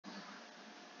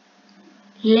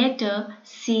Letter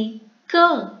C. K.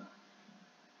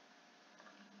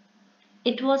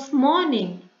 It was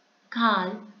morning.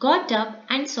 Karl got up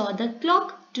and saw the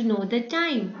clock to know the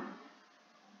time.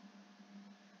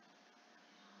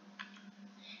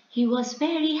 He was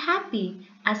very happy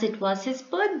as it was his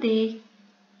birthday.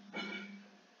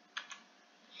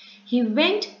 He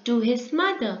went to his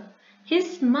mother.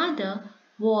 His mother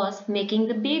was making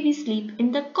the baby sleep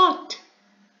in the cot.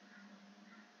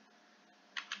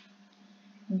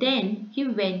 Then he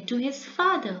went to his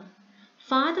father.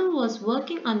 Father was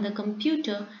working on the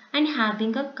computer and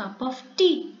having a cup of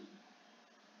tea.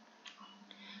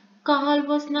 Karl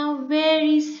was now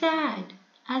very sad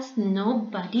as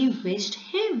nobody wished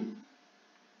him.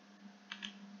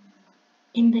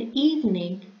 In the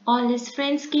evening, all his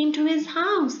friends came to his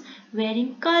house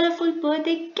wearing colorful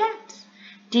birthday caps.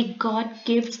 They got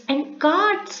gifts and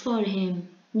cards for him.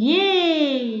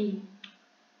 Yay!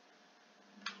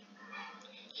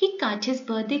 He cut his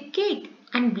birthday cake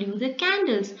and blew the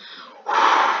candles.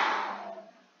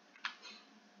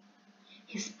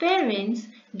 His parents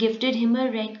gifted him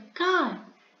a red car.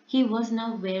 He was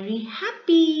now very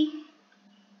happy.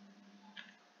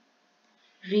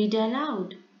 Read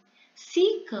aloud.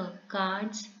 Seek a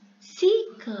cards,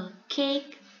 seek a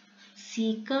cake,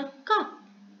 seek a cup,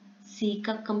 seek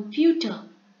a computer,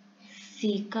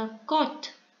 seek a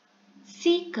cot,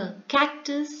 seek a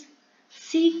cactus,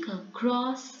 seek a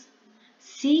cross,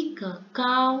 seek a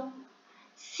cow,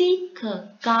 seek a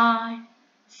car,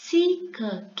 seek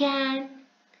a can,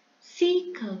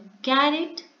 seek a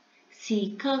carrot,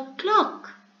 seek a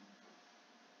clock.